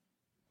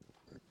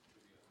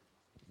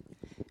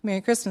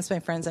Merry Christmas, my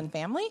friends and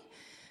family.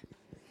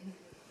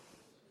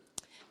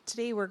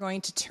 Today we're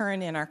going to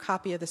turn in our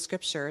copy of the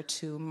scripture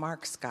to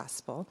Mark's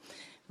Gospel.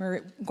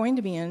 We're going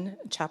to be in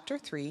chapter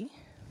 3,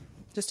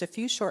 just a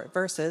few short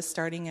verses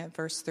starting at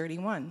verse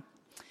 31.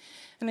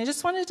 And I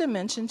just wanted to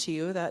mention to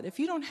you that if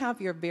you don't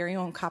have your very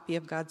own copy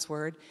of God's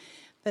Word,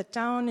 that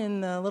down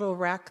in the little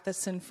rack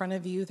that's in front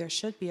of you, there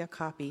should be a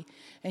copy,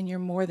 and you're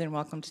more than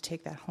welcome to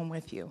take that home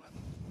with you.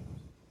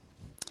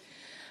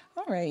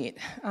 All right,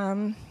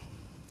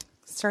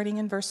 starting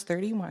in verse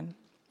 31.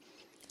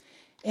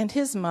 And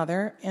his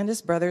mother and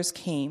his brothers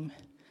came,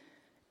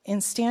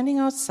 and standing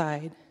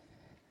outside,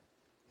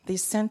 they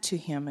sent to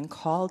him and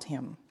called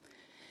him.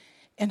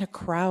 And a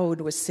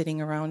crowd was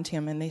sitting around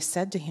him, and they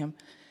said to him,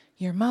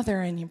 "Your mother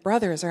and your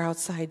brothers are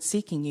outside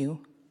seeking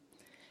you."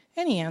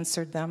 And he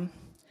answered them,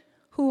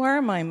 "Who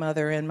are my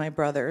mother and my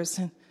brothers?"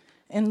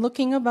 And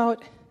looking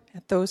about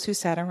at those who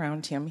sat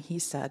around him, he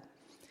said,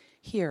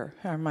 "Here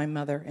are my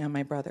mother and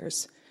my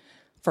brothers.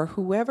 For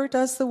whoever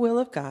does the will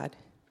of God,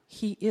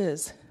 he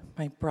is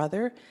my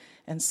brother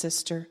and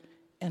sister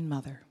and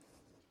mother."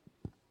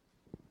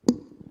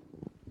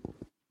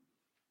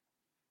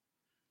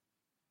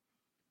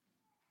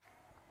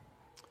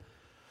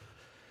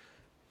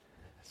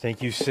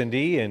 Thank you,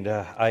 Cindy, and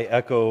I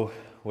echo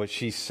what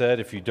she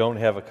said. If you don't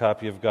have a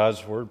copy of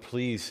God's Word,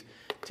 please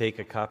take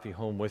a copy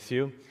home with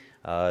you.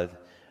 The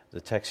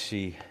text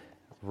she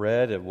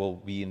read, it will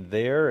be in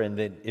there, and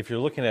then if you're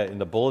looking at in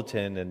the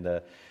bulletin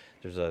and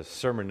there's a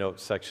sermon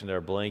notes section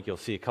there blank, you'll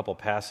see a couple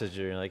passages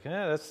and you're like,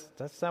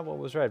 that's not what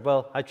was read.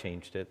 Well, I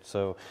changed it.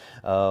 So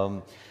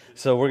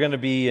we're going to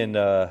be in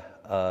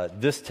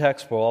this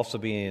text. We'll also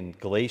be in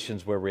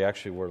Galatians, where we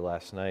actually were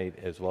last night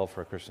as well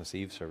for a Christmas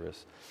Eve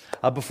service.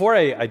 Before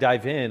I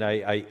dive in,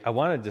 I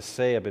wanted to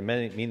say, I've been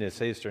meaning to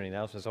say this during the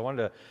announcements, I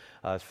wanted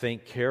to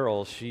thank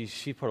Carol.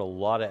 She put a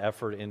lot of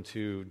effort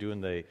into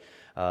doing the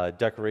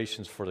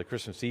decorations for the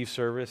Christmas Eve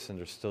service, and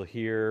they're still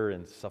here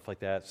and stuff like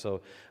that.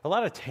 So a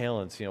lot of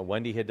talents.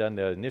 Wendy had done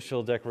the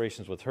initial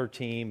decorations with her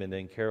team, and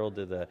then Carol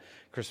did the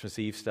Christmas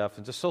Eve stuff.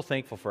 And just so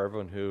thankful for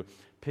everyone who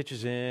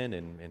pitches in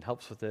and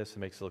helps with this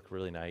and makes it look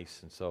really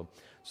nice. And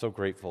so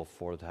grateful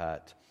for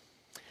that.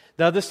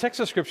 Now, this text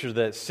of scripture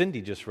that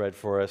Cindy just read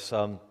for us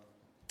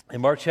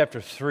in Mark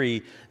chapter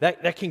 3,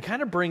 that can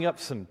kind of bring up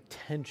some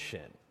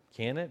tension,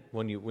 can it,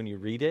 when you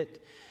read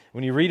it?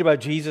 When you read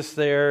about Jesus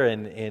there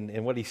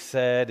and what he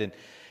said, and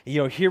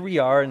here we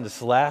are in this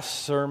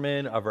last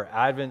sermon of our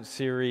Advent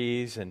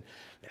series, and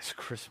it's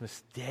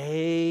Christmas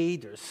Day,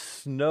 there's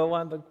snow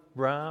on the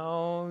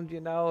ground,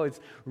 it's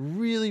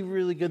really,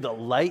 really good. The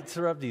lights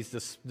are up,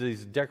 these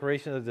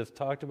decorations that I've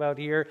talked about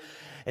here.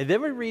 And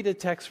then we read a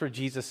text where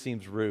Jesus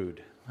seems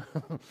rude.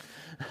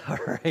 All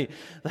right,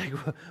 like,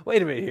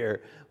 wait a minute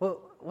here. Well,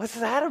 what's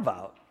that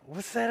about?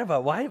 What's that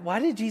about? Why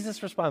did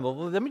Jesus respond? Well,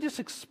 let me just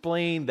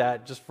explain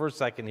that just for a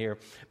second here,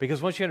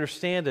 because once you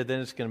understand it, then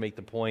it's going to make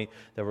the point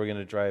that we're going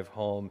to drive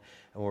home,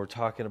 and we're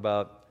talking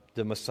about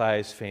the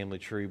Messiah's family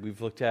tree.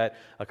 We've looked at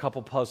a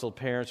couple puzzled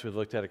parents. We've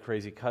looked at a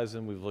crazy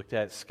cousin. We've looked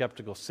at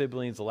skeptical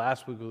siblings.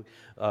 Last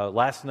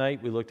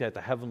night, we looked at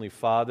the Heavenly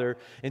Father.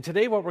 And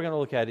today, what we're going to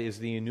look at is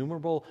the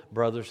innumerable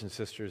brothers and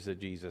sisters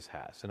that Jesus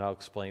has. And I'll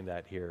explain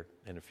that here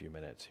in a few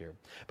minutes here.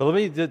 But let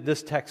me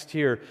this text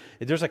here.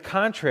 There's a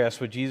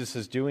contrast what Jesus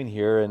is doing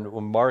here, and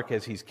Mark,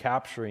 as he's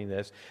capturing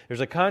this,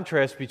 there's a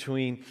contrast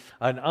between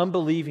an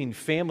unbelieving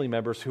family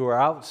members who are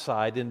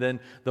outside and then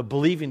the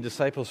believing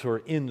disciples who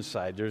are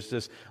inside. There's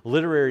this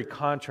literary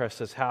contrast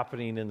that's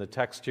happening in the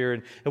text here,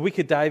 and we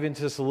could dive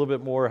into this a little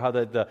bit more, how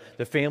the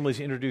family's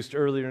introduced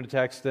earlier in the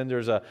text, then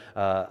there's a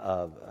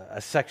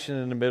section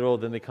in the middle,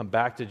 then they come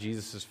back to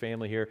Jesus'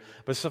 family here.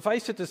 But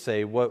suffice it to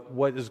say,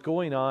 what is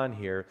going on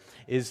here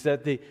is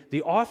that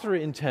the author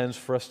intends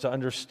for us to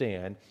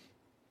understand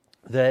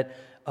that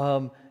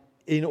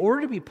in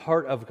order to be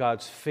part of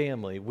God's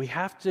family, we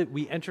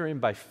enter in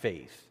by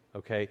faith,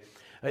 okay?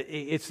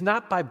 It's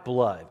not by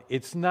blood.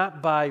 It's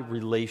not by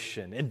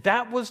relation. And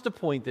that was the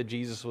point that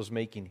Jesus was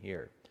making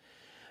here.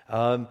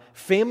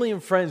 Family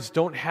and friends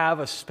don't have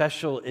a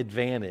special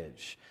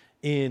advantage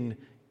in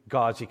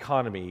God's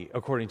economy,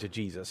 according to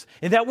Jesus.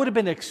 And that would have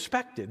been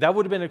expected. That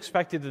would have been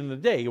expected in the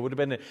day. It would have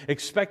been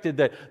expected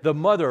that the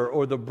mother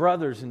or the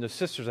brothers and the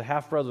sisters, the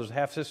half-brothers,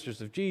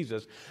 half-sisters of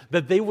Jesus,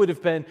 that they would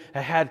have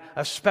had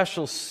a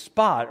special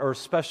spot or a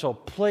special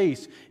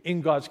place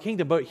in God's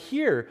kingdom. But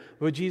here,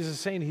 what Jesus is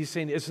saying, he's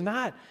saying it's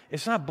not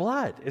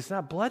blood. It's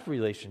not blood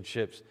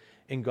relationships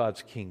in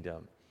God's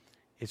kingdom.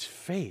 It's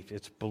faith.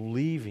 It's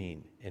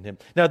believing in Him.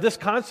 Now, this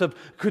concept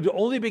could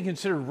only be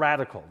considered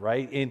radical,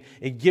 right? In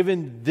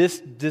given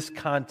this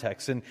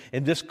context and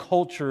this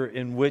culture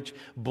in which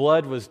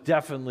blood was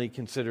definitely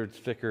considered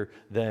thicker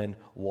than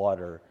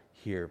water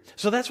here.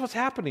 So that's what's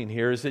happening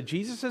here, is that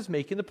Jesus is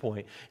making the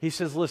point. He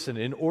says, listen,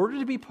 in order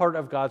to be part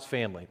of God's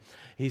family,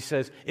 he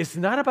says, it's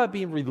not about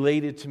being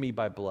related to me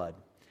by blood.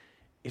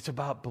 It's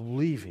about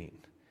believing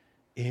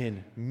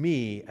in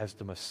me as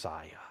the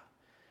Messiah.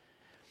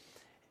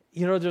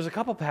 You know, there's a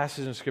couple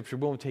passages in Scripture.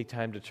 We won't take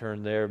time to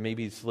turn there.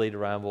 Maybe it's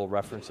later on. We'll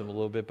reference them a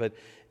little bit. But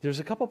there's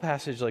a couple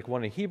passages, like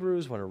one in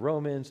Hebrews, one in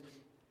Romans,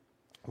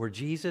 where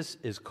Jesus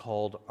is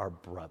called our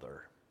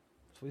brother.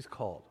 That's what he's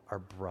called, our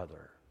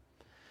brother.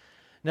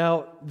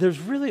 Now, there's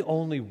really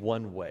only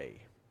one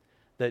way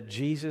that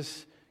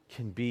Jesus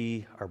can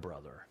be our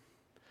brother.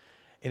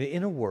 And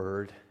in a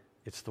word,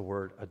 it's the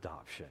word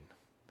adoption.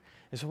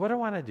 And so what I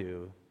want to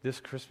do this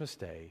Christmas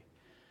Day,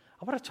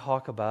 I want to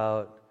talk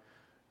about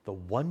the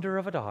wonder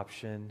of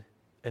adoption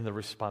and the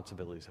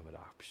responsibilities of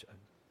adoption.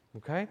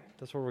 Okay?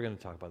 That's what we're going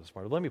to talk about this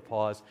morning. Let me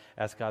pause,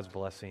 ask God's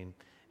blessing,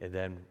 and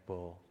then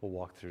we'll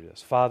walk through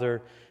this.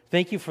 Father,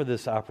 thank you for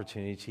this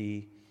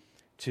opportunity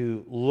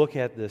to look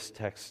at this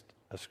text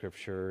of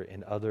Scripture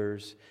and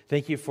others.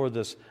 Thank you for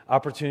this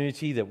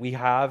opportunity that we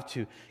have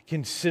to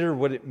consider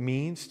what it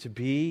means to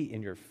be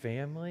in your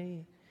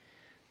family,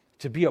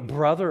 to be a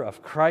brother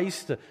of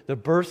Christ, the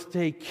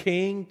birthday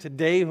king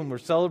today whom we're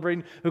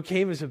celebrating, who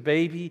came as a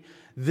baby.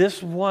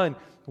 This one,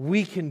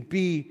 we can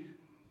be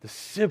the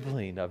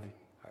sibling of,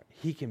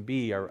 he can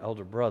be our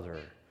elder brother.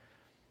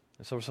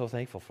 And so we're so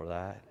thankful for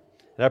that.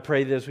 And I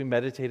pray that as we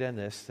meditate on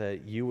this,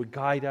 that you would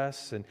guide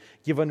us and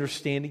give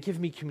understanding, give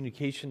me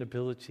communication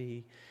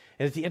ability.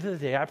 And at the end of the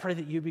day, I pray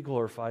that you be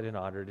glorified and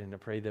honored, and I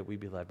pray that we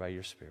be led by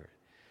your Spirit.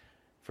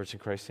 For it's in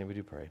Christ's name we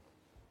do pray.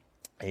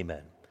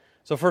 Amen.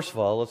 So first of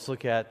all, let's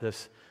look at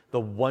this, the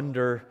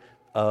wonder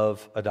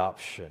of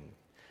adoption.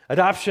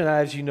 Adoption,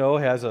 as you know,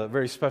 has a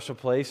very special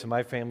place in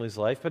my family's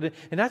life, and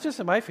not just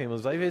in my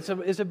family's life,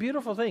 it's a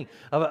beautiful thing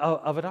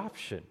of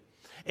adoption.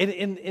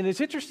 And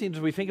it's interesting as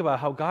we think about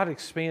how God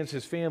expands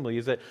his family,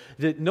 is that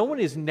no one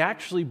is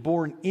naturally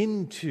born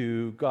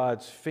into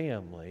God's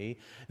family.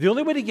 The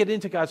only way to get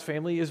into God's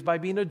family is by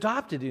being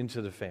adopted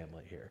into the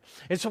family here.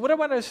 And so what I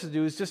want us to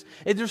do is just,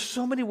 and there's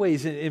so many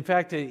ways. In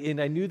fact, and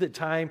I knew that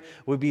time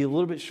would be a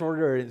little bit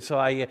shorter, and so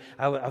I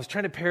was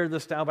trying to pare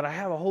this down, but I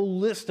have a whole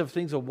list of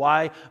things of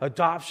why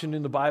adoption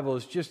in the Bible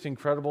is just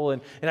incredible.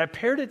 And I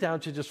pared it down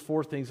to just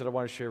 4 things that I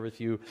want to share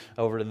with you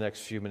over the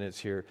next few minutes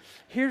here.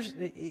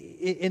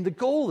 And the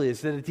goal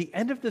is that at the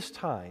end of this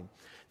time,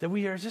 that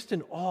we are just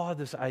in awe of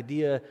this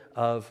idea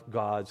of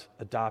God's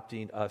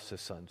adopting us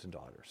as sons and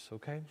daughters,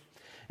 okay?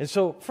 And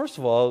so, first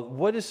of all,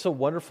 what is so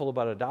wonderful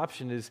about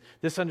adoption is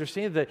this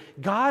understanding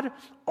that God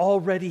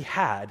already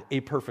had a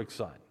perfect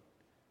son.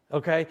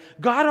 Okay?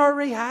 God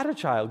already had a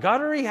child. God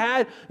already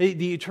had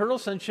the eternal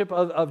sonship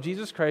of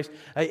Jesus Christ.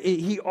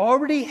 He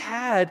already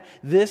had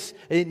this,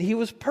 and he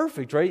was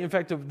perfect, right? In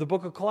fact, the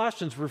book of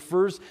Colossians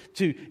refers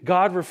to,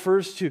 God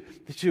refers to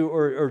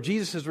or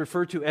Jesus is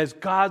referred to as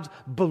God's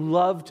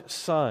beloved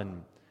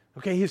son.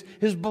 Okay,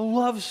 his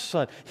beloved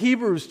son.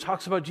 Hebrews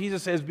talks about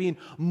Jesus as being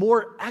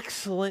more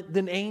excellent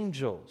than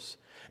angels.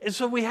 And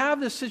so we have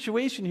this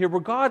situation here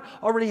where God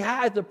already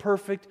had the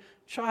perfect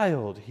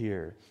child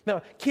here.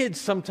 Now, kids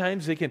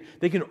sometimes they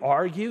can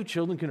argue,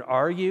 children can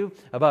argue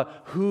about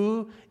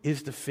who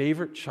is the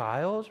favorite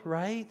child,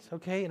 right?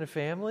 Okay, in a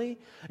family.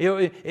 You know,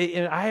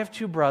 and I have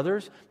 2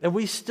 brothers, and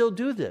we still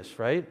do this,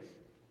 right?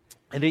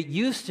 And it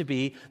used to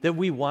be that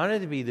we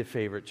wanted to be the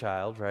favorite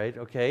child, right?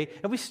 Okay?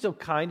 And we still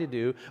kind of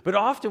do. But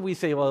often we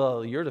say,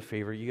 well, you're the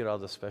favorite. You get all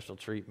the special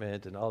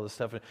treatment and all this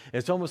stuff. And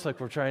it's almost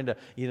like we're trying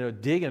to,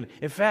 dig. And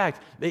in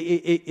fact,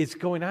 it's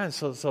going on.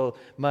 So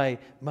my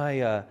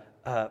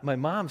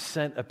mom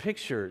sent a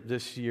picture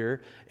this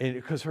year, and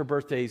because her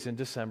birthday's in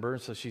December,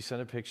 and so she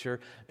sent a picture,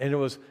 and it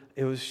was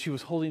she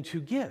was holding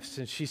 2 gifts,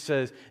 and she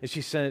sent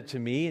it to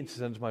me and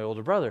sent it to my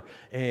older brother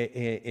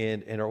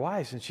and our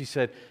wives, and she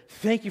said,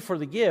 "Thank you for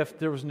the gift.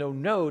 There was no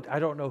note. I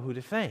don't know who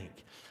to thank."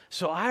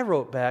 So I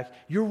wrote back,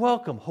 "You're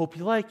welcome. Hope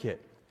you like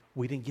it."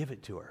 We didn't give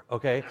it to her,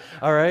 okay?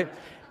 All right?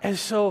 And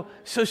so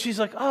she's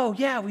like, "Oh,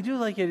 yeah, we do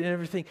like it and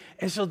everything."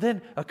 And so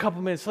then a couple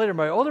minutes later,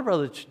 my older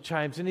brother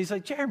chimes in. He's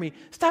like, "Jeremy,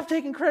 stop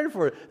taking credit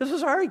for it. This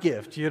was our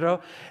gift,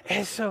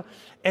 And so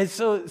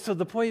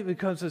the point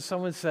becomes that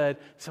someone said,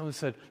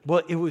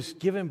 "Well, it was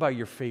given by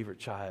your favorite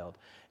child."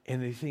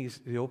 And the thing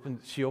is,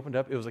 she opened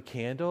up, it was a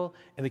candle,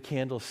 and the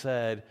candle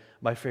said,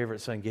 "My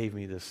favorite son gave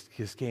me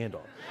his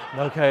candle."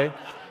 Okay?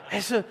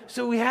 And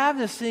so we have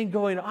this thing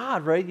going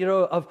on, right?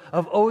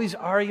 Of always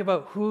arguing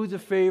about who the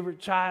favorite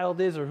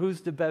child is or who's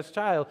the best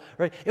child,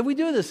 right? And we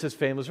do this as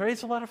families, right?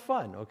 It's a lot of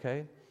fun,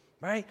 okay?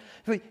 Right?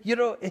 But,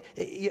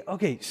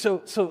 okay, so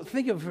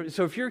think of,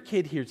 so if you're a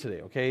kid here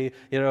today, okay,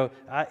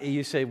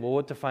 you say, well,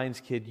 what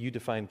defines kid? You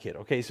define kid,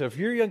 okay? So if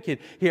you're a young kid,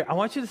 here, I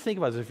want you to think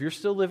about this. If you're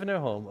still living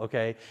at home,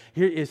 okay,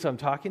 so I'm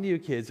talking to you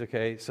kids,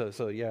 okay?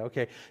 So yeah,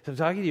 okay. So I'm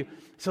talking to you.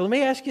 So let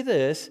me ask you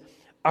this.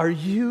 Are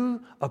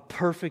you a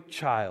perfect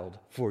child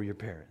for your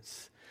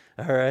parents?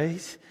 All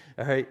right.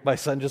 My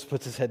son just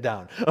puts his head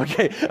down.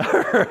 Okay.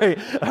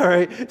 All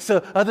right.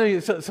 So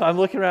I'm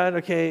looking around.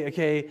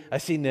 Okay. I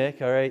see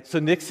Nick. All right. So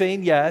Nick's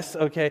saying yes.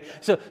 Okay.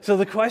 So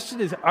the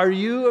question is, are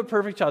you a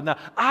perfect child? Now,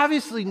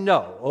 obviously,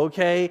 no.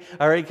 Okay.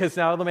 All right. Because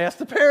now let me ask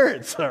the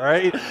parents. All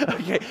right.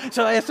 Okay.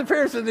 So I asked the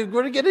parents, and we're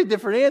going to get a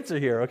different answer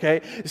here.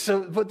 Okay.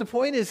 So, but the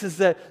point is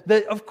that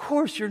of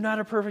course you're not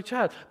a perfect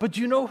child. But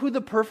do you know who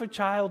the perfect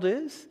child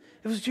is?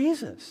 It was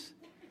Jesus,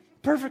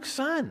 perfect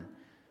Son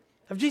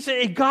of Jesus.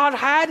 And God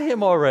had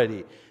him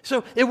already.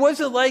 So it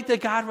wasn't like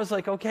that God was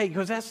like, okay,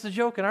 because that's the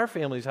joke in our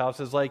family's house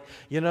is like,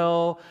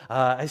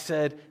 I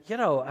said,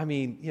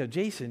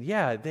 Jason,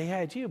 yeah, they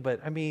had you,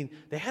 but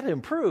they had to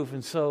improve.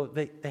 And so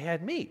they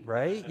had me,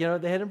 right? They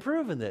had to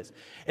improve in this.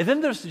 And then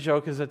there's the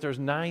joke is that there's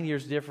 9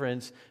 years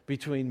difference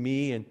between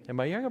me and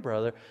my younger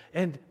brother.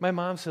 And my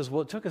mom says,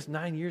 well, it took us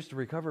 9 years to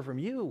recover from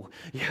you,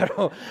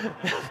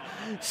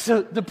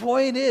 So the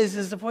point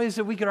is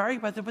that we could argue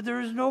about that, but there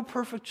is no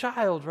perfect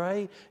child,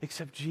 right?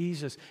 Except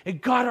Jesus.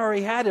 And God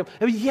already had him.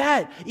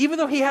 Yet, even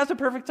though he has a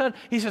perfect son,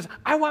 he says,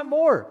 I want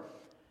more.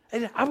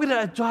 And I'm going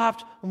to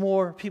adopt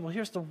more people.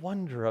 Here's the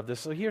wonder of this.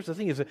 So here's the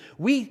thing is that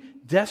we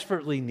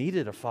desperately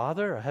needed a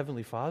father, a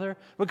heavenly father,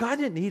 but God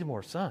didn't need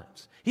more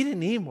sons. He didn't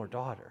need more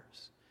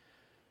daughters.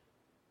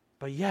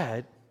 But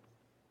yet,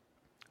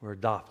 we're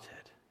adopted.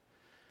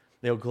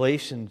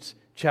 Galatians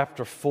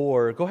chapter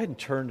 4, go ahead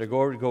and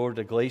go over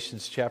to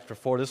Galatians chapter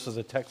 4. This was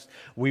a text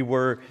we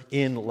were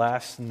in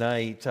last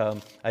night.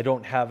 I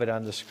don't have it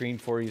on the screen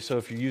for you, so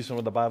if you're using one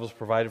of the Bibles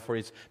provided for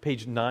you, it's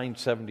page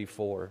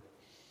 974.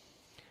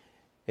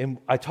 And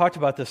I talked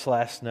about this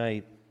last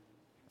night.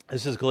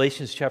 This is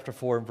Galatians chapter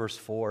 4 and verse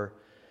 4.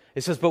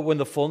 It says, but when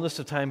the fullness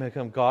of time had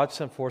come, God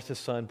sent forth his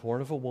Son,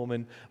 born of a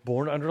woman,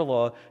 born under the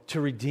law,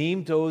 to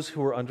redeem those who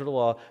were under the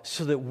law,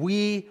 so that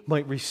we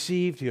might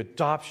receive the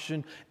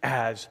adoption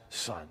as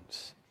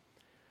sons.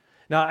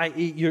 Now,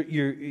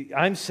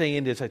 I'm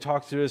saying this, I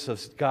talk through this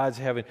of God's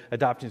having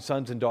adopting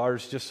sons and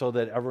daughters just so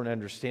that everyone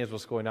understands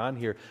what's going on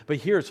here. But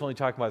here it's only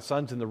talking about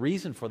sons, and the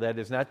reason for that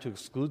is not to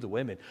exclude the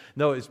women.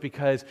 No, it's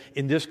because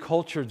in this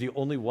culture, the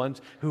only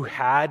ones who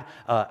had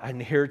an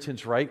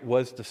inheritance right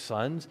was the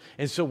sons.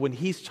 And so when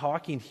he's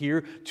talking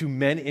here to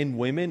men and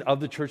women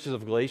of the churches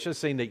of Galatia,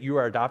 saying that you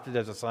are adopted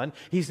as a son,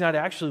 he's not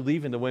actually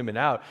leaving the women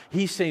out.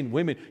 He's saying,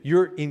 women,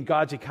 you're in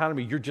God's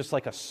economy, you're just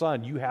like a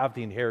son. You have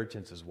the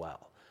inheritance as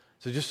well.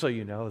 So just so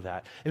you know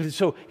that. And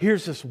so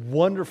here's this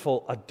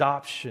wonderful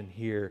adoption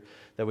here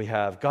that we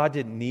have. God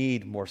didn't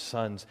need more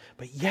sons,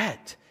 but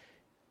yet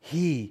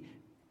he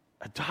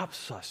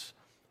adopts us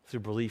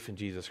through belief in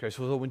Jesus Christ.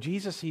 So when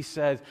Jesus, he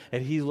says,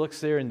 and he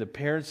looks there and the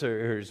parents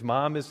or his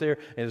mom is there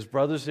and his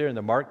brother's there in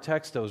the Mark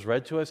text that was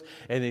read to us,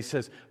 and he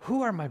says,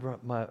 who is my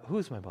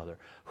mother?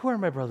 Who are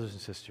my brothers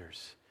and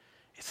sisters?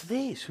 It's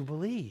these who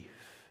believe.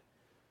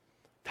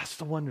 That's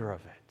the wonder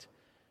of it.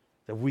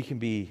 That we can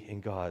be in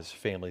God's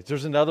family.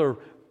 There's another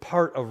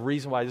part of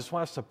reason why I just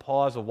want us to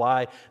pause of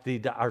why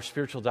our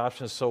spiritual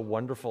adoption is so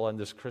wonderful on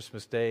this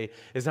Christmas day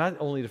is not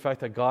only the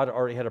fact that God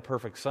already had a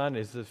perfect son,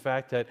 is the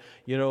fact that,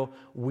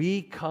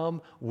 we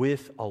come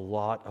with a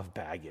lot of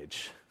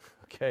baggage,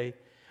 okay?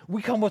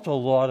 We come with a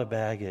lot of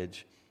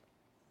baggage.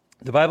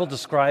 The Bible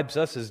describes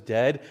us as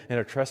dead in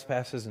our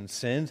trespasses and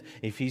sins,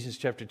 Ephesians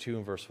chapter 2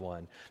 and verse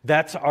 1.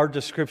 That's our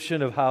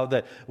description of how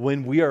that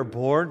when we are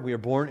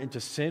born into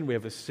sin, we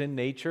have a sin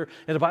nature.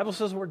 And the Bible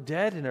says we're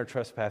dead in our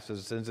trespasses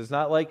and sins. It's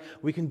not like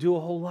we can do a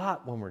whole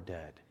lot when we're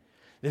dead.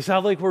 It's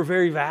not like we're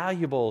very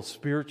valuable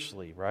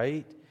spiritually,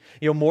 right?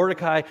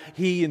 Mordecai,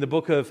 he in the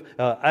book of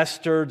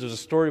Esther, there's a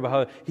story about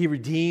how he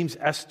redeems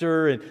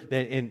Esther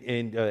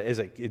and as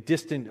a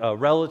distant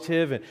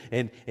relative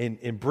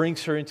and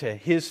brings her into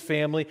his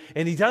family.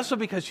 And he does so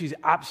because she's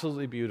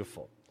absolutely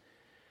beautiful.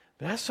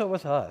 But that's so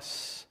with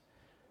us.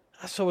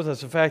 That's so with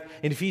us. In fact,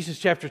 in Ephesians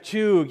chapter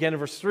 2, again in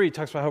verse 3, it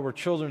talks about how we're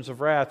children of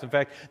wrath. In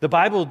fact, the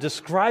Bible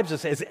describes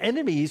us as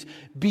enemies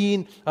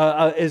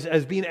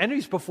as being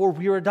enemies before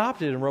we were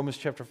adopted in Romans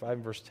chapter 5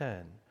 and verse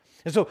 10.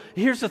 And so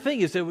here's the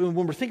thing, is that when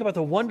we're thinking about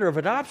the wonder of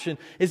adoption,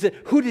 is that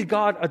who did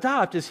God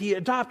adopt? Is he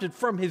adopted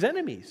from his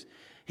enemies.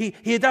 He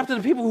adopted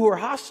the people who were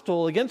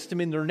hostile against him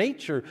in their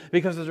nature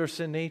because of their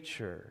sin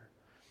nature.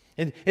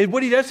 And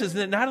what he does is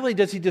that not only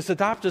does he just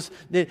adopt us,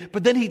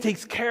 but then he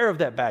takes care of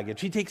that baggage.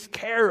 He takes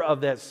care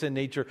of that sin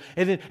nature.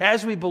 And then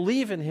as we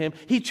believe in him,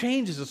 he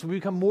changes us. We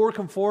become more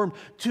conformed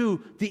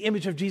to the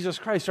image of Jesus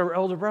Christ, our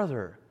elder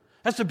brother.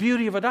 That's the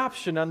beauty of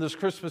adoption on this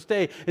Christmas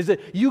day, is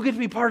that you get to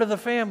be part of the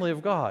family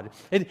of God.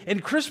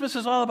 And Christmas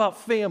is all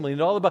about family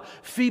and all about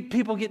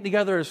people getting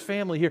together as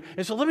family here.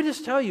 And so let me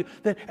just tell you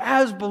that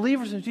as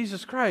believers in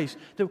Jesus Christ,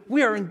 that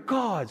we are in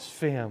God's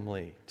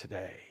family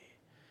today.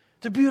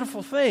 It's a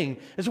beautiful thing.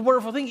 It's a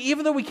wonderful thing.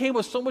 Even though we came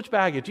with so much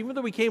baggage, even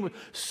though we came with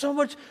so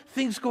much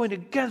things going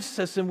against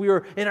us and we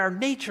were in our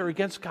nature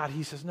against God,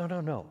 he says,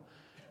 no.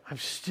 I'm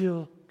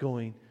still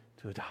going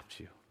to adopt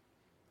you.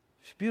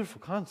 It's a beautiful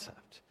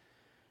concept.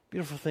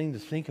 Beautiful thing to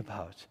think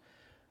about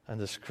on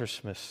this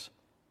Christmas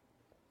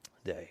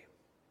day.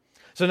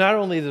 So not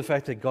only the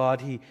fact that God,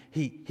 he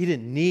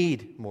didn't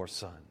need more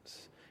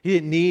sons. He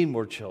didn't need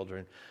more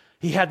children.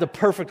 He had the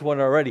perfect one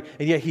already,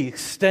 and yet he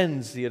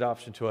extends the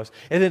adoption to us.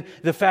 And then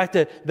the fact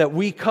that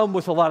we come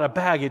with a lot of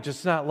baggage,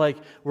 it's not like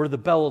we're the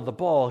belle of the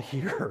ball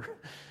here.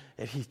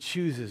 And he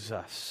chooses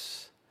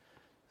us.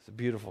 It's a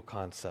beautiful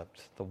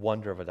concept, the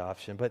wonder of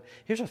adoption. But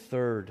here's a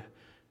third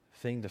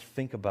thing to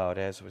think about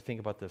as we think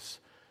about this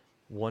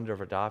wonder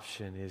of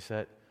adoption, is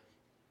that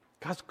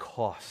God's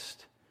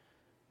cost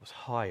was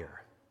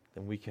higher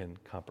than we can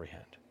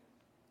comprehend.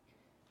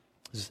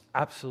 This is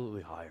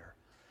absolutely higher.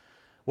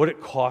 What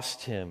it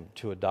cost him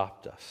to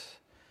adopt us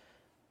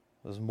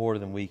was more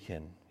than we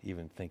can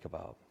even think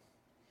about.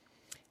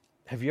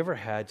 Have you ever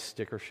had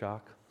sticker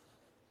shock?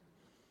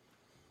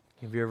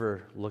 Have you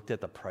ever looked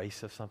at the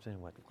price of something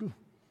and went, whew?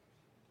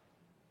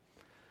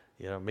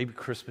 You know, maybe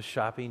Christmas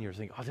shopping, you're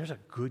thinking, oh, there's a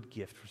good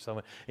gift for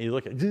someone. And you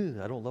look at,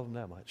 I don't love them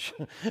that much.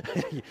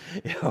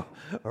 You know,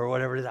 or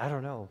whatever it is, I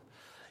don't know.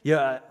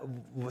 Yeah,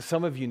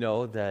 some of you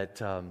know that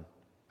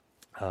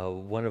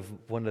one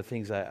of the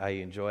things I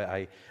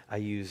enjoy, I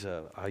use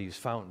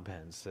fountain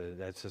pens.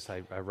 That's just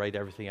I write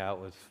everything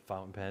out with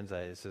fountain pens.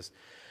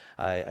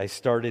 I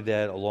started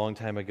that a long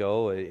time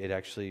ago. It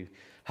actually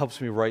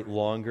helps me write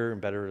longer and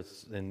better,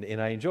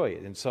 and I enjoy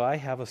it. And so I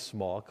have a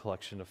small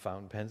collection of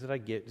fountain pens that I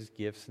get as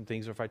gifts and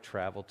things, or if I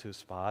travel to a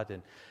spot,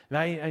 and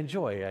I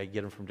enjoy. I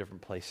get them from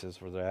different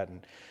places where they're at,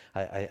 and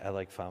I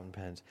like fountain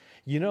pens.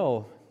 You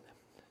know,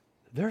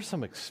 there are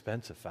some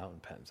expensive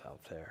fountain pens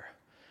out there.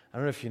 I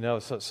don't know if you know.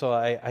 So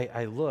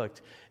I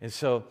looked, and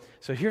so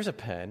here's a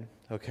pen,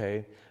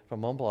 okay,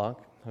 from Montblanc,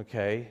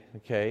 okay.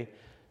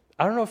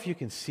 I don't know if you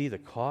can see the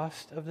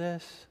cost of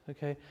this,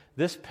 okay.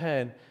 This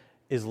pen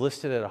is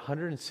listed at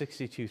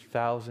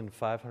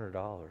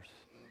 $162,500.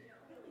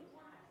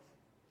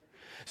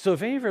 So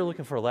if any of you are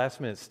looking for a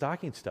last-minute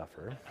stocking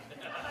stuffer,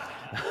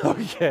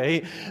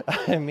 okay,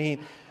 I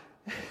mean,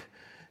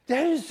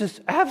 that is just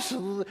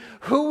absolutely,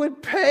 who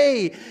would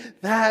pay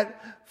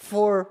that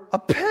for a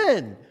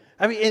pen?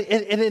 I mean,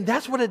 and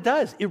that's what it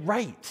does. It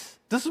writes.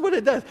 This is what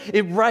it does.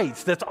 It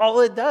writes. That's all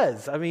it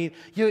does. I mean,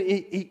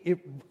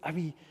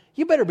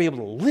 you better be able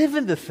to live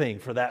in the thing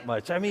for that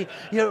much. I mean,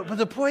 but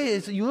the point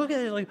is, you look at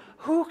it like,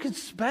 who can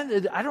spend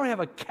it? I don't have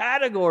a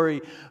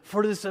category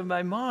for this in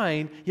my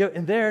mind.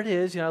 And there it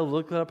is. I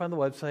look it up on the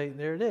website, and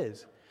there it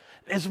is.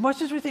 As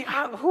much as we think,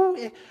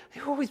 who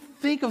would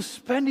think of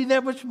spending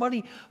that much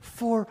money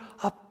for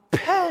a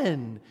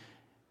pen?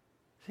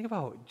 Think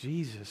about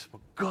Jesus,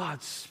 what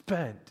God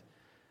spent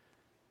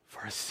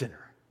for a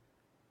sinner.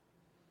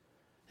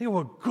 Think of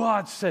what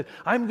God said.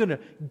 I'm going to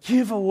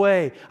give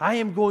away. I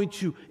am going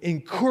to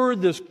incur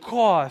this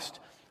cost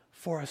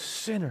for a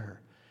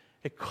sinner.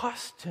 It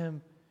cost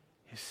him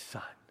his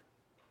son.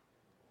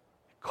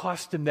 It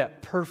cost him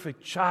that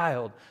perfect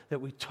child that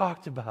we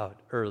talked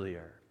about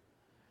earlier.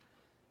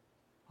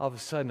 All of a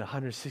sudden,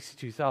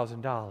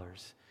 $162,000.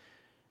 It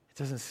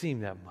doesn't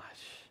seem that much.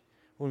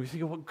 When we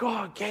think of what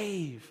God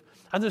gave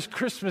on this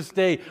Christmas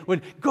day,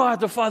 when God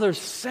the Father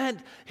sent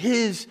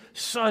his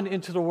Son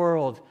into the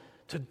world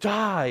to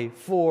die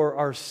for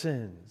our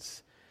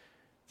sins.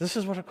 This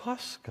is what it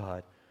costs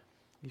God.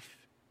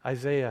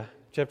 Isaiah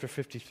chapter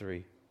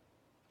 53.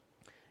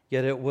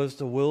 Yet it was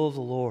the will of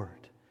the Lord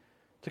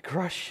to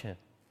crush him.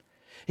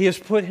 He has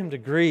put him to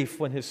grief.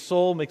 When his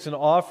soul makes an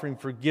offering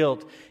for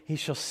guilt, he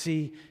shall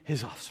see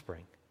his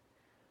offspring.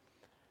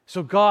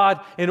 So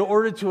God, in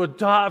order to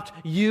adopt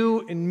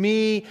you and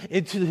me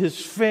into his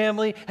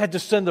family, had to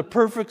send the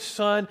perfect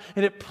Son,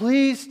 and it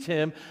pleased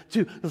him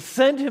to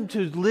send him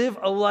to live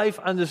a life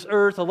on this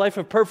earth, a life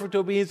of perfect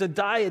obedience, and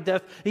die a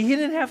death. He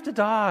didn't have to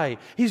die.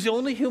 He's the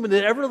only human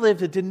that ever lived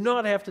that did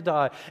not have to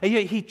die. And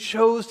yet he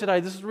chose to die.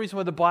 This is the reason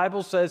why the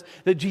Bible says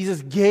that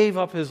Jesus gave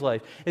up his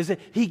life, is that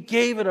he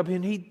gave it up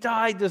and he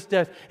died this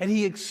death, and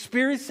he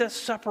experienced that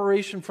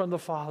separation from the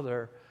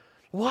Father.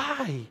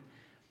 Why?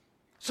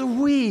 So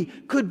we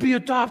could be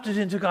adopted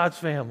into God's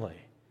family.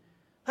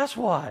 That's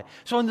why.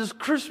 So on this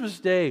Christmas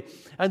day,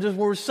 and when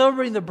we're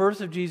celebrating the birth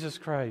of Jesus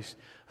Christ,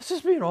 let's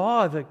just be in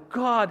awe that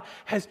God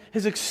has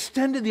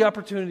extended the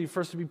opportunity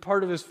for us to be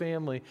part of his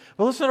family.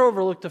 But let's not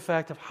overlook the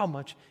fact of how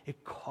much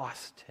it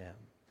cost him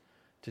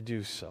to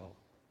do so.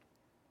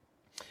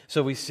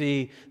 So we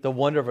see the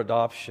wonder of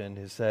adoption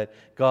is that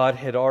God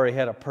had already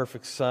had a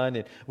perfect Son,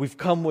 and we've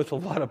come with a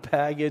lot of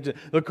baggage.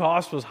 The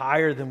cost was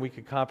higher than we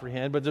could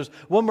comprehend. But there's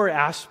one more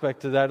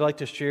aspect of that I'd like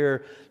to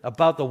share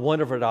about the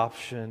wonder of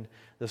adoption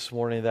this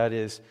morning. That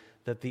is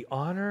that the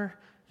honor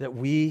that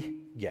we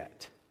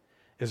get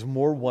is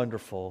more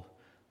wonderful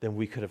than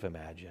we could have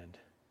imagined.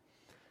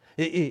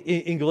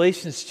 In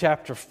Galatians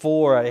chapter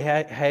 4, I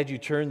had you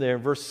turn there.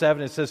 In verse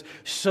 7, it says,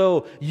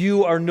 "So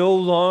you are no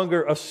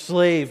longer a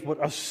slave,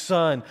 but a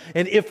son.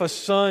 And if a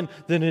son,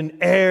 then an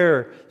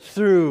heir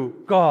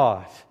through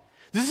God."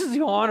 This is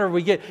the honor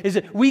we get, is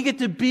that we get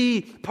to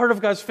be part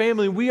of God's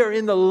family. We are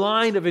in the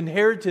line of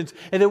inheritance,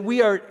 and that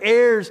we are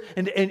heirs.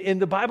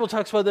 And the Bible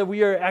talks about that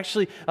we are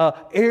actually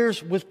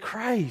heirs with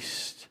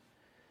Christ.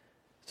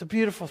 It's a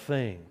beautiful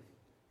thing.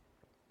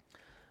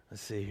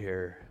 Let's see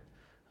here.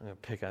 I'm going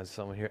to pick on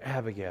someone here.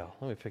 Abigail.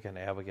 Let me pick on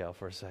Abigail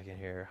for a second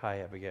here. Hi,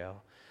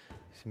 Abigail.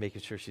 Just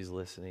making sure she's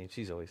listening.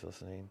 She's always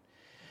listening.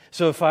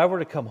 So if I were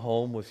to come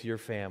home with your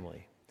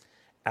family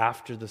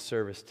after the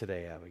service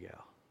today,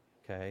 Abigail,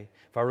 okay?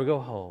 If I were to go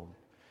home,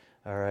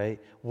 all right,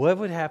 what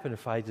would happen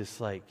if I just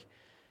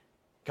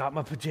got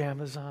my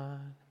pajamas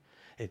on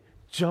and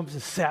jumped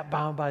and sat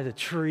down by the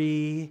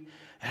tree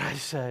and I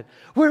said,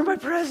 "Where are my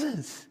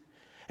presents?"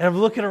 And I'm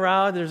looking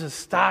around, there's a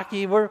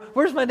stocking.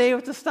 Where's my name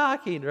with the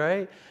stocking,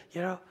 right?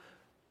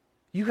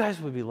 You guys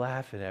would be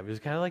laughing at me.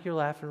 It's kind of like you're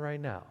laughing right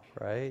now,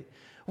 right?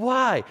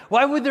 Why?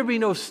 Why would there be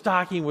no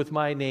stocking with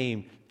my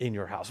name in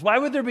your house? Why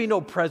would there be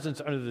no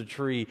presents under the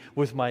tree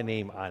with my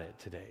name on it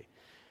today?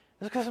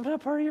 It's because I'm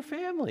not part of your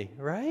family,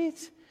 right?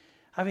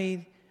 I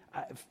mean,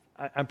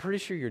 I'm pretty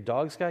sure your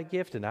dog's got a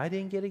gift and I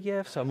didn't get a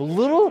gift, so I'm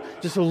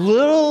just a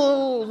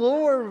little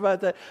worried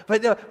about that.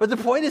 But the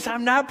point is,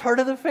 I'm not part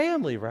of the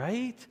family,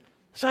 right?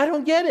 So I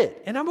don't get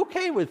it, and I'm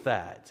okay with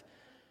that.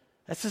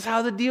 That's just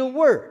how the deal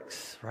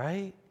works,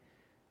 right?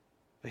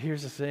 But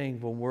here's the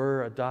thing, when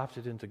we're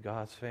adopted into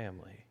God's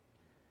family,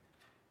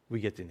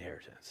 we get the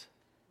inheritance.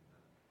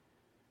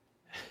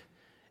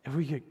 And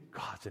we get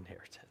God's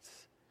inheritance.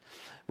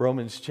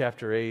 Romans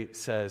chapter 8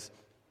 says,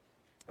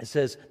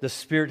 the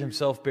Spirit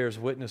himself bears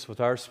witness with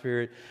our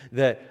spirit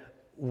that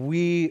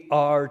we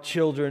are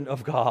children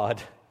of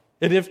God.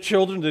 And if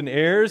children, then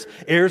heirs,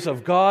 heirs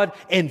of God,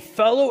 and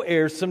fellow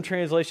heirs, some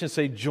translations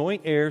say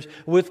joint heirs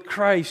with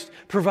Christ,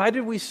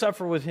 provided we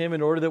suffer with him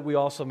in order that we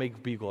also may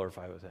be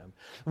glorified with him.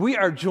 We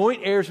are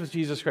joint heirs with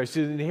Jesus Christ.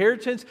 The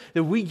inheritance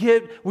that we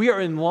get, we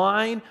are in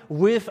line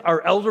with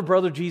our elder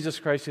brother Jesus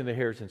Christ in the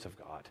inheritance of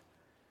God.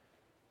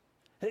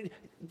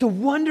 The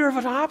wonder of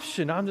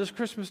adoption on this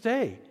Christmas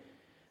day,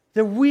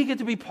 that we get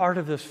to be part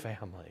of this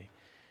family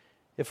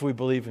if we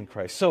believe in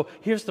Christ. So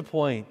here's the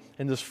point,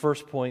 and this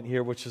first point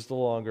here, which is the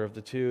longer of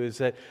the two, is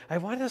that I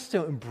want us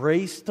to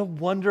embrace the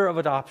wonder of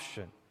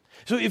adoption.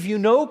 So if you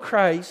know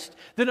Christ,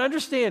 then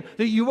understand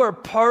that you are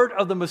part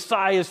of the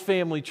Messiah's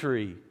family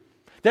tree.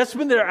 That's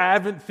been their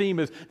Advent theme,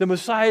 is the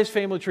Messiah's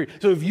family tree.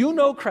 So if you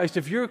know Christ,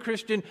 if you're a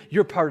Christian,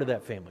 you're part of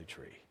that family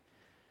tree.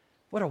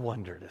 What a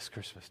wonder this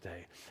Christmas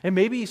day. And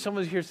maybe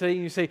someone's here today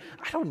and you say,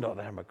 I don't know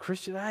that I'm a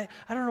Christian. I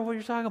don't know what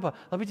you're talking about.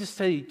 Let me just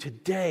tell you,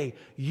 today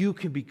you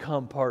can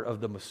become part of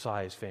the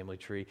Messiah's family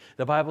tree.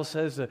 The Bible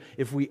says that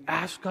if we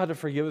ask God to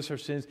forgive us our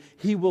sins,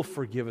 he will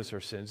forgive us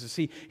our sins. You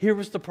see, here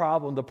was the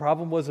problem. The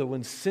problem was that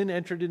when sin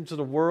entered into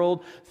the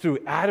world through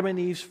Adam and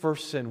Eve's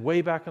first sin,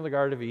 way back in the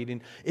Garden of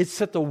Eden, it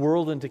set the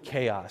world into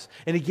chaos.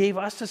 And it gave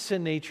us a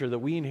sin nature that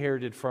we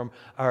inherited from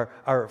our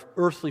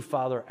earthly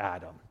father,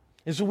 Adam.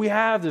 And so we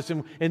have this,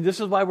 and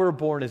this is why we're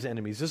born as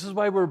enemies. This is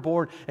why we're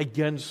born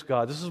against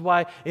God. This is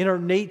why in our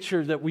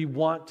nature that we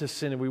want to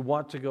sin and we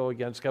want to go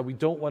against God. We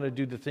don't want to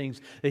do the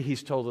things that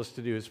he's told us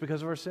to do. It's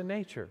because of our sin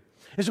nature.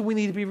 And so we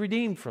need to be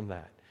redeemed from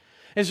that.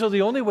 And so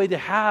the only way to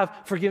have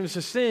forgiveness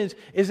of sins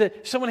is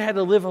that someone had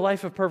to live a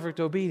life of perfect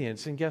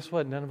obedience. And guess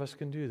what? None of us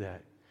can do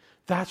that.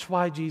 That's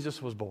why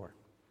Jesus was born.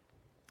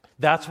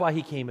 That's why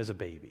he came as a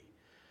baby.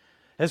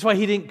 That's why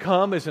he didn't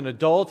come as an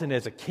adult and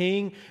as a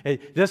king.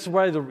 That's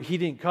why he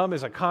didn't come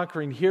as a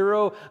conquering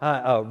hero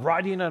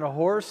riding on a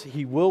horse.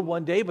 He will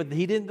one day, but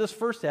he didn't this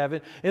first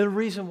advent. And the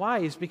reason why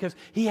is because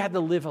he had to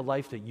live a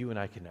life that you and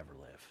I can never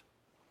live.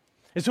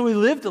 And so he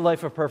lived a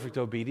life of perfect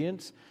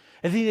obedience.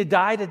 And he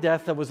died a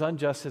death that was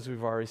unjust, as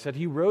we've already said.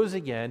 He rose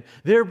again,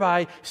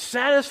 thereby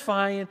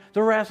satisfying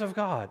the wrath of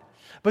God.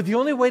 But the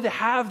only way to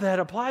have that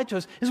applied to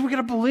us is we're going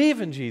to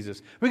believe in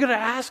Jesus. We're going to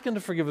ask him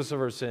to forgive us of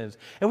our sins.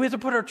 And we have to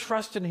put our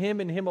trust in him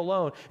and him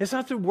alone. It's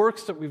not through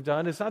works that we've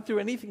done. It's not through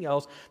anything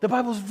else. The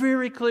Bible is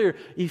very clear.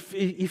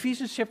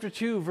 Ephesians chapter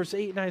 2, verse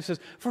 8 and 9 says,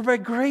 "For by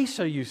grace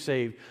are you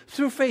saved,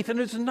 through faith, and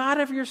it's not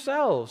of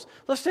yourselves,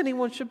 lest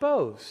anyone should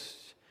boast."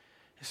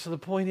 So the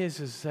point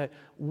is that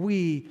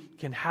we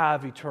can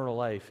have eternal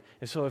life.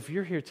 And so if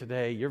you're here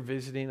today, you're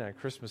visiting on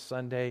Christmas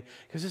Sunday,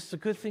 because it's a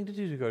good thing to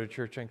do to go to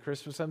church on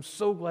Christmas. I'm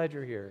so glad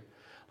you're here.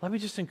 Let me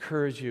just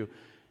encourage you.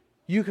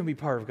 You can be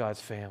part of God's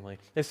family.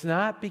 It's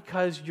not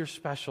because you're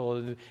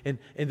special. And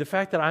the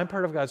fact that I'm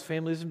part of God's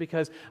family isn't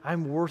because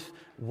I'm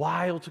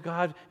worthwhile to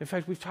God. In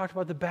fact, we've talked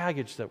about the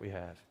baggage that we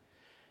have.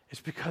 It's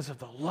because of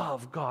the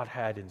love God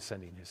had in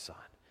sending his son.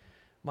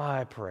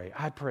 I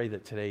pray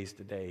that today's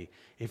the day.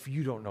 If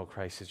you don't know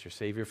Christ as your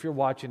Savior, if you're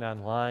watching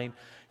online,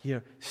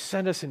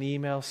 send us an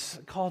email,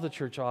 call the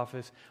church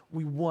office.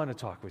 We want to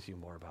talk with you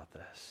more about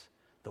this,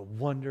 the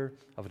wonder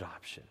of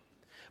adoption.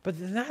 But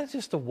not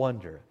just a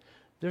wonder.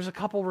 There's a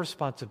couple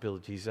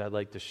responsibilities I'd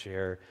like to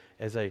share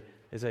as I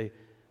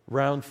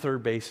round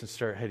third base and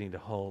start heading to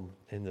home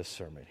in this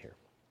sermon here.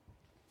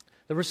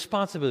 The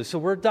responsibility. So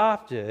we're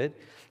adopted.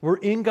 We're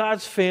in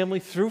God's family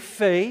through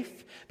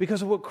faith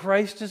because of what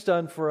Christ has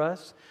done for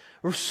us.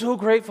 We're so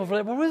grateful for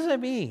that. But what does that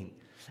mean?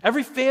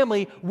 Every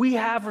family, we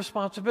have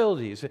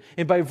responsibilities.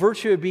 And by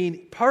virtue of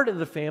being part of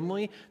the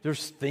family,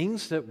 there's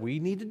things that we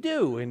need to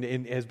do and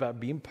as about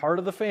being part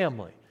of the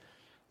family.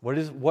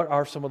 What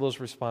are some of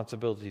those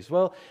responsibilities?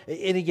 Well,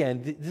 and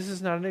again, this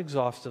is not an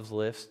exhaustive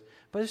list,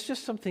 but it's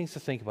just some things to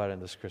think about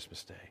on this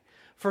Christmas day.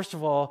 First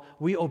of all,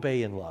 we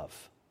obey in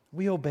love.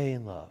 We obey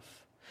in love.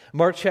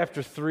 Mark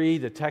chapter 3,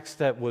 the text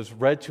that was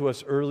read to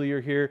us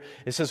earlier here,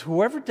 it says,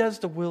 "Whoever does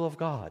the will of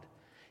God,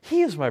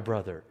 he is my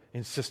brother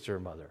and sister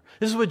and mother."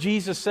 This is what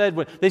Jesus said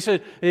when they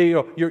said,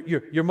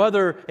 your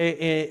mother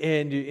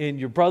and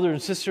your brother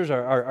and sisters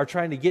are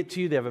trying to get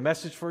to you. They have a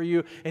message for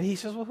you. And he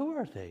says, well, who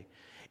are they?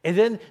 And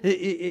then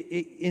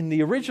in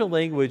the original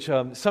language,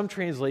 some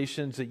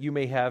translations that you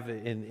may have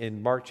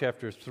in Mark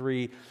chapter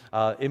 3,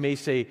 it may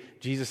say,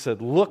 Jesus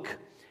said, look,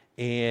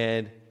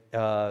 and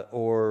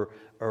or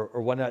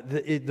whatnot.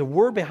 The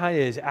word behind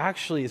it is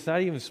actually, it's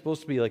not even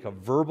supposed to be like a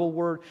verbal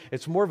word.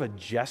 It's more of a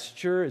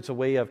gesture. It's a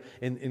way of,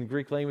 in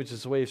Greek language,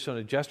 it's a way of showing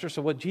a gesture.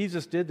 So what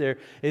Jesus did there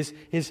is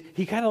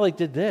he kind of like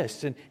did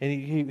this. And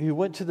he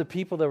went to the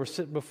people that were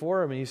sitting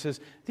before him and he says,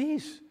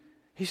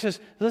 he says,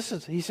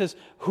 listen, he says,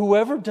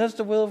 whoever does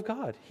the will of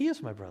God, he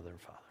is my brother and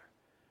father.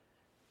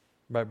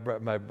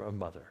 My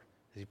mother,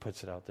 as he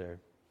puts it out there.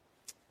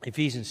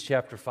 Ephesians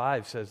chapter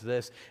 5 says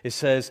this. It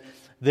says,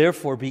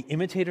 therefore be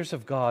imitators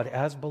of God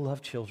as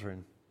beloved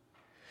children,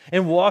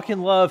 and walk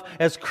in love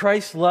as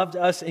Christ loved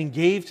us and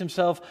gave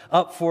himself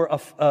up for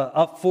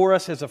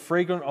us as a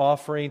fragrant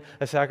offering,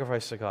 a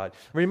sacrifice to God.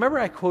 Remember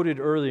I quoted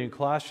earlier in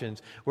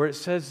Colossians where it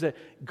says that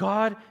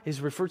God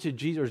is referred to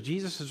Jesus, or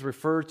Jesus is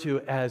referred to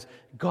as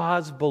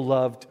God's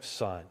beloved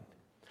Son.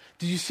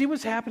 Did you see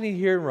what's happening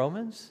here in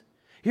Romans?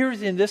 Here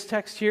in this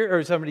text here,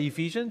 or some of the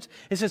Ephesians,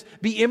 it says,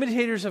 be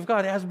imitators of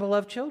God as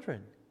beloved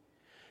children.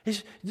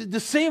 It's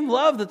the same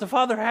love that the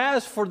Father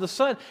has for the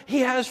Son, he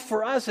has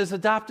for us as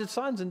adopted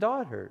sons and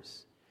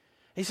daughters.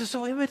 He says,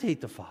 so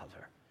imitate the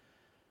Father.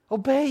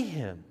 Obey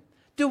him.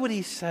 Do what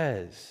he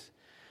says.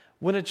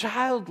 When a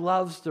child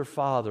loves their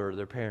father or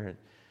their parent,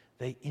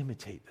 they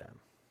imitate them.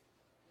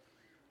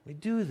 We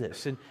do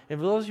this. And for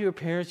those of you who are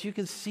parents, you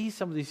can see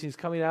some of these things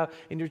coming out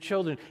in your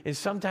children. And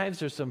sometimes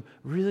there's some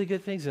really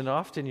good things. And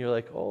often you're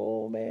like,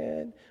 oh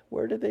man,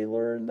 where did they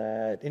learn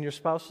that? And your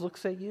spouse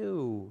looks at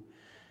you.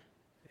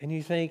 And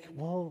you think,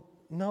 well,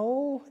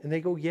 no. And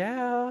they go,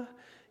 yeah.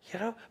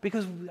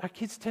 Because our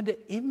kids tend to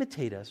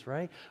imitate us,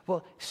 right?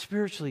 Well,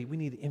 spiritually, we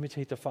need to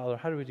imitate the Father.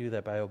 How do we do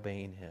that? By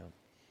obeying him.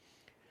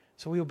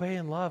 So we obey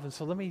in love. And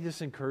so let me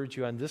just encourage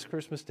you on this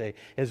Christmas day,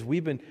 as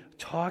we've been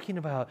talking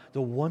about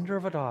the wonder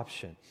of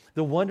adoption,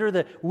 the wonder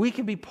that we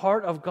can be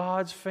part of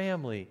God's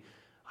family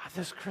on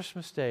this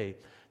Christmas day,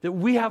 that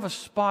we have a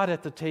spot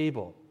at the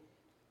table,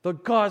 the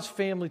God's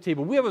family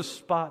table. We have a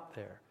spot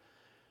there.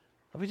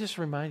 Let me just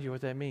remind you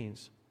what that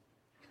means.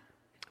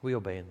 We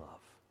obey in love.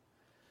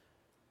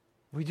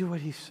 We do what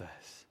he says.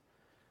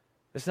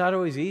 It's not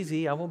always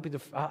easy. I'll be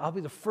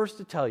the first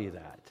to tell you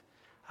that.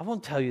 I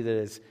won't tell you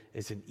that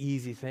it's an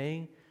easy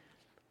thing,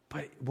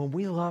 but when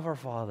we love our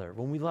Father,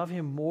 when we love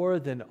him more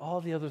than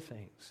all the other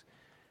things,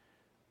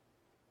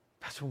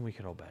 that's when we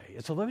can obey.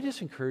 And so let me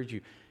just encourage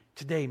you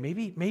today,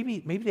 maybe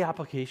the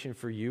application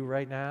for you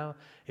right now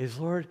is,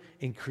 Lord,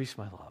 increase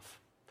my love,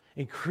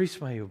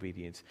 increase my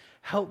obedience,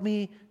 help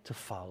me to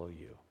follow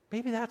you.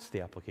 Maybe that's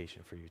the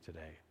application for you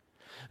today.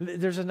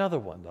 There's another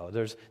one, though.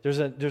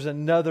 There's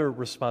another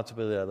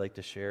responsibility I'd like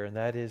to share, and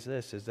that is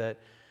this, is that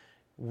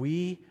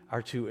we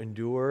are to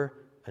endure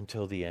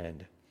until the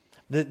end.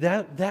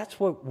 That's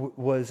what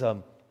was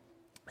in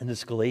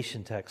this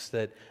Galatian text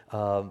that,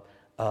 it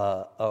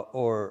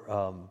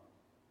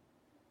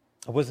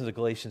wasn't the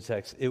Galatians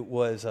text, it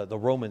was the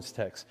Romans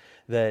text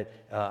that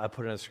I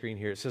put on the screen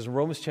here. It says in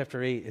Romans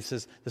chapter 8, it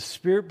says, the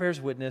Spirit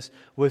bears witness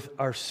with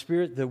our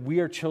spirit that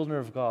we are children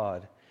of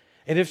God.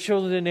 And if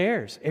children, then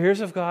heirs, heirs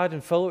of God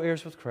and fellow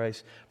heirs with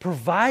Christ,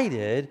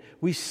 provided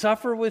we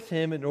suffer with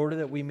him in order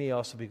that we may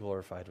also be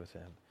glorified with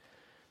him.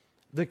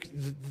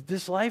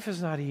 This life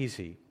is not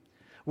easy.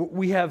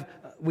 We have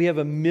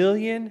a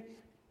million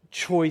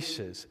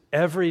choices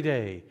every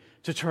day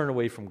to turn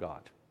away from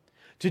God,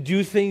 to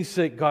do things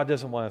that God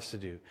doesn't want us to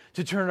do,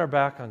 to turn our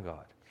back on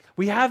God.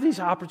 We have these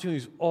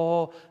opportunities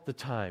all the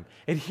time.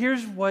 And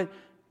here's what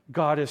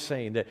God is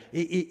saying, that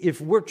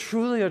if we're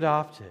truly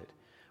adopted,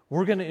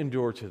 we're going to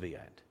endure to the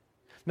end.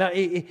 Now,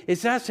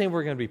 it's not saying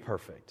we're going to be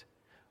perfect.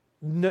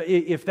 No,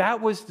 if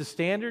that was the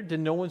standard,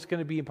 then no one's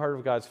going to be a part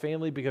of God's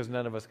family, because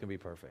none of us can be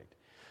perfect.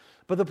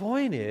 But the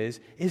point is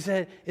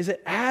that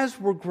as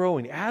we're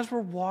growing, as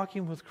we're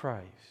walking with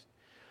Christ,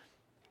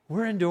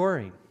 we're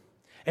enduring.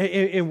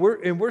 And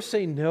we're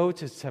saying no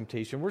to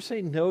temptation. We're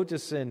saying no to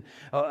sin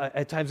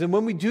at times. And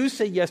when we do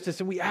say yes to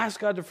sin, we ask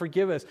God to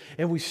forgive us,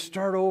 and we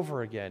start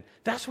over again.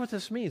 That's what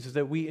this means, is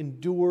that we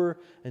endure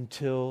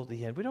until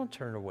the end. We don't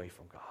turn away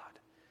from God.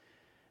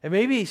 And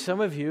maybe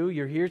some of you,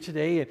 you're here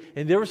today,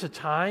 and there was a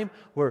time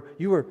where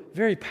you were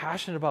very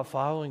passionate about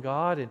following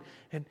God,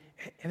 and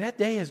that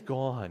day is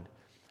gone.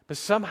 But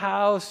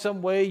somehow,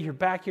 some way, you're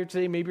back here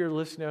today. Maybe you're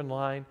listening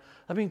online.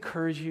 Let me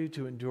encourage you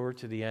to endure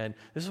to the end.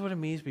 This is what it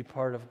means to be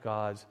part of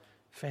God's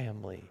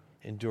family,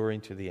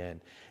 enduring to the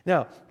end.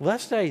 Now,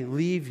 lest I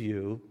leave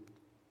you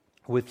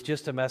with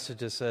just a message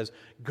that says,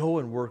 go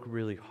and work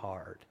really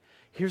hard,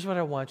 here's what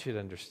I want you to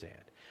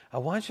understand. I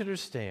want you to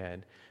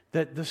understand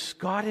that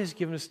God has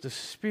given us the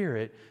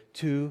Spirit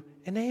to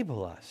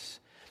enable us.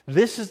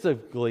 This is the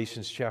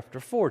Galatians chapter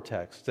 4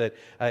 text that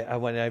I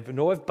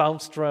know I've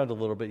bounced around a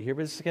little bit here,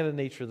 but this is kind of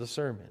the nature of the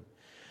sermon.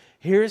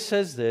 Here it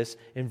says this,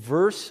 in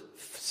verse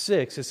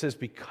 6, it says,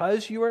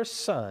 because you are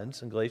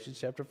sons, in Galatians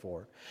chapter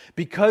 4,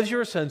 because you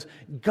are sons,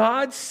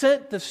 God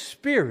sent the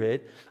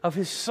Spirit of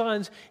his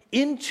sons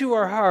into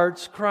our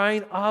hearts,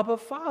 crying, Abba,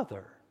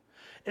 Father.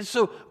 And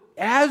so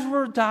as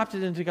we're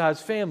adopted into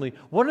God's family,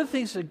 one of the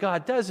things that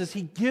God does is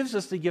he gives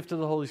us the gift of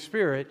the Holy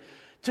Spirit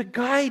to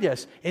guide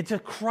us and to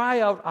cry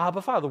out,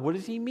 Abba, Father. What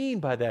does he mean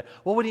by that?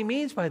 Well, what he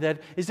means by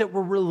that is that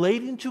we're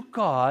relating to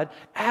God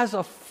as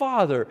a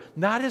father,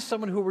 not as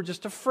someone who we're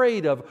just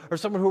afraid of or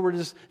someone who we're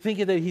just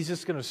thinking that he's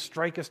just going to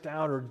strike us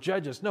down or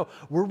judge us. No,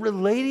 we're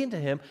relating to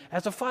him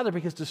as a father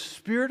because the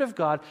Spirit of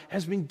God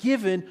has been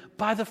given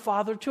by the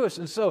Father to us.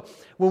 And so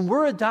when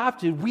we're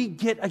adopted, we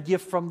get a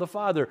gift from the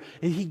Father.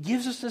 And he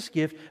gives us this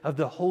gift of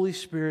the Holy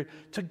Spirit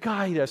to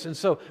guide us. And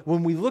so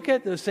when we look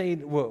at the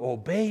saying, well,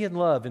 obey and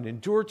love and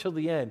endure till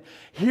the end,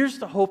 here's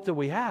the hope that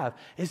we have,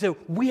 is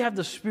that we have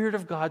the Spirit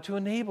of God to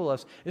enable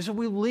us. And so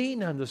we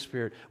lean on the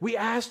Spirit. We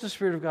ask the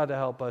Spirit of God to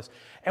help us.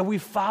 And we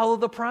follow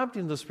the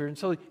prompting of the Spirit. And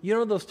so, you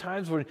know those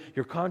times when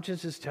your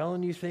conscience is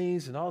telling you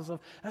things and all this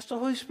stuff? That's the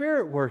Holy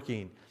Spirit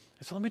working.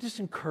 And so let me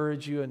just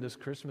encourage you on this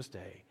Christmas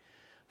day.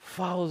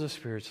 Follow the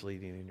Spirit's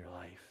leading in your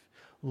life.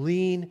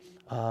 Lean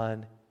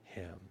on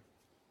Him.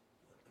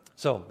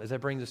 So, as I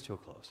bring this to a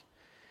close,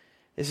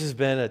 this has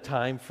been a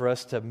time for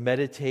us to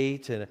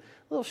meditate in a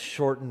little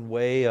shortened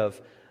way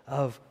of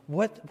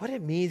what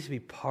it means to be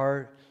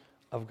part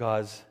of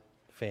God's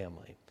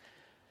family.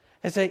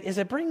 As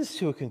I bring this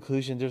to a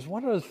conclusion, there's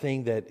one other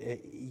thing that,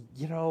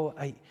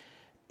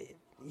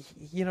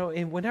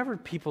 and whenever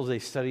people, they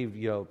study,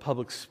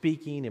 public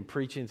speaking and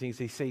preaching things,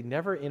 they say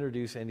never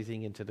introduce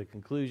anything into the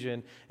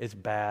conclusion. It's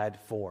bad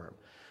form.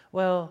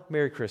 Well,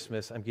 Merry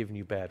Christmas, I'm giving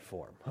you bad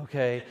form,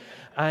 okay?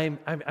 I'm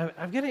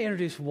going to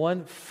introduce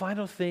one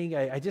final thing.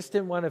 I just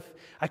didn't want to,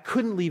 I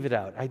couldn't leave it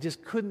out. I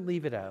just couldn't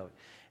leave it out.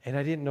 And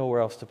I didn't know where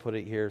else to put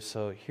it here,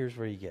 so here's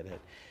where you get it.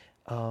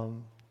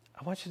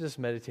 I want you to just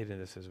meditate on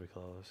this as we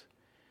close.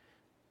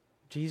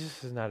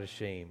 Jesus is not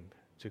ashamed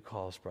to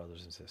call us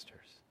brothers and sisters.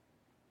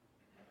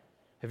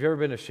 Have you ever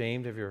been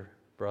ashamed of your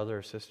brother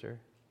or sister?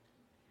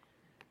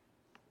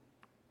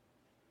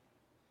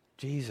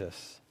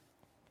 Jesus,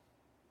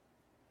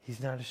 He's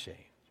not ashamed.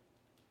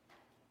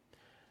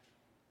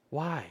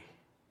 Why?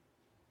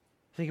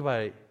 Think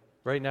about it.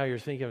 Right now you're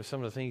thinking of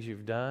some of the things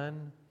you've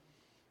done,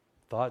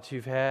 thoughts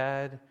you've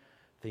had,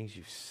 things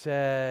you've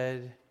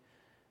said.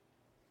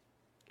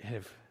 And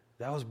if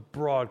that was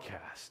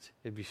broadcast,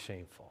 it'd be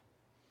shameful.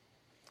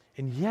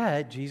 And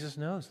yet, Jesus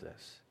knows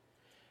this.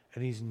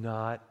 And He's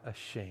not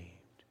ashamed.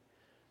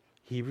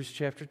 Hebrews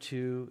chapter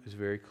 2 is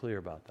very clear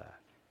about that.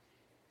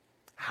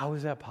 How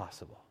is that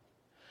possible?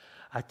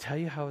 I tell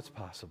you how it's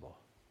possible.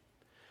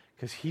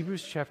 Because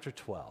Hebrews chapter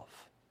 12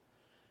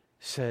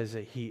 says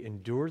that He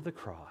endured the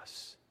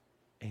cross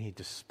and He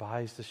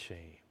despised the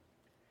shame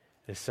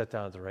and is set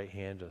down at the right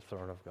hand of the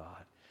throne of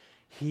God.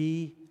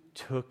 He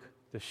took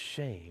the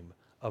shame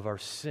of our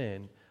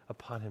sin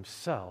upon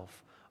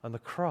Himself on the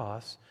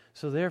cross,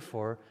 so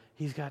therefore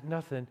He's got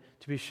nothing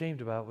to be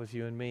ashamed about with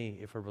you and me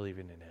if we're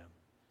believing in Him.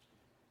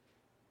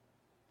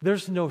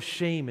 There's no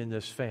shame in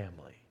this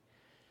family.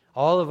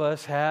 All of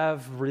us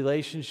have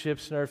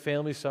relationships in our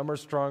family. Some are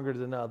stronger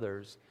than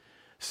others.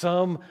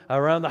 Some,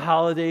 around the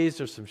holidays,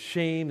 there's some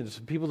shame, and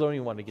some people don't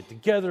even want to get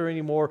together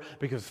anymore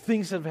because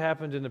things have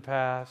happened in the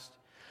past.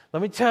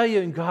 Let me tell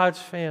you, in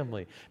God's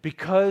family,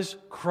 because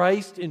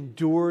Christ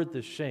endured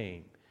the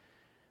shame,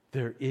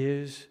 there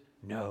is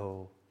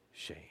no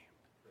shame.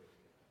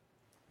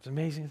 It's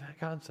amazing, that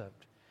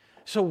concept.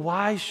 So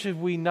why should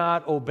we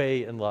not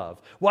obey and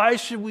love? Why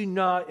should we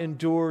not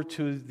endure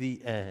to the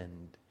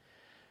end?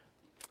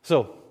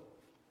 So,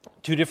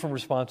 two different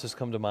responses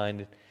come to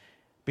mind.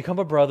 Become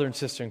a brother and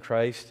sister in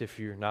Christ if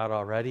you're not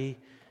already.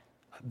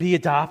 Be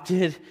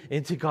adopted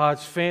into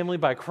God's family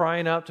by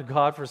crying out to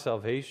God for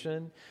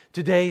salvation.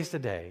 Today is the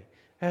day.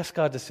 Ask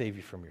God to save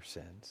you from your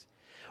sins.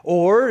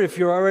 Or if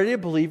you're already a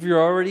believer,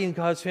 you're already in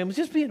God's family,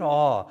 just be in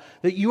awe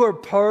that you are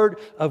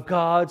part of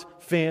God's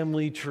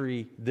family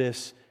tree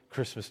this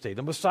Christmas day,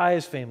 the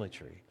Messiah's family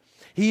tree.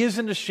 He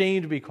isn't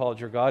ashamed to be called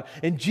your God,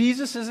 and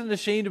Jesus isn't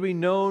ashamed to be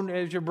known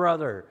as your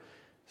brother.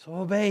 So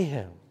obey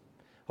Him.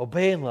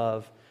 Obey in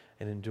love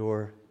and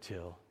endure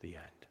till the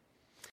end.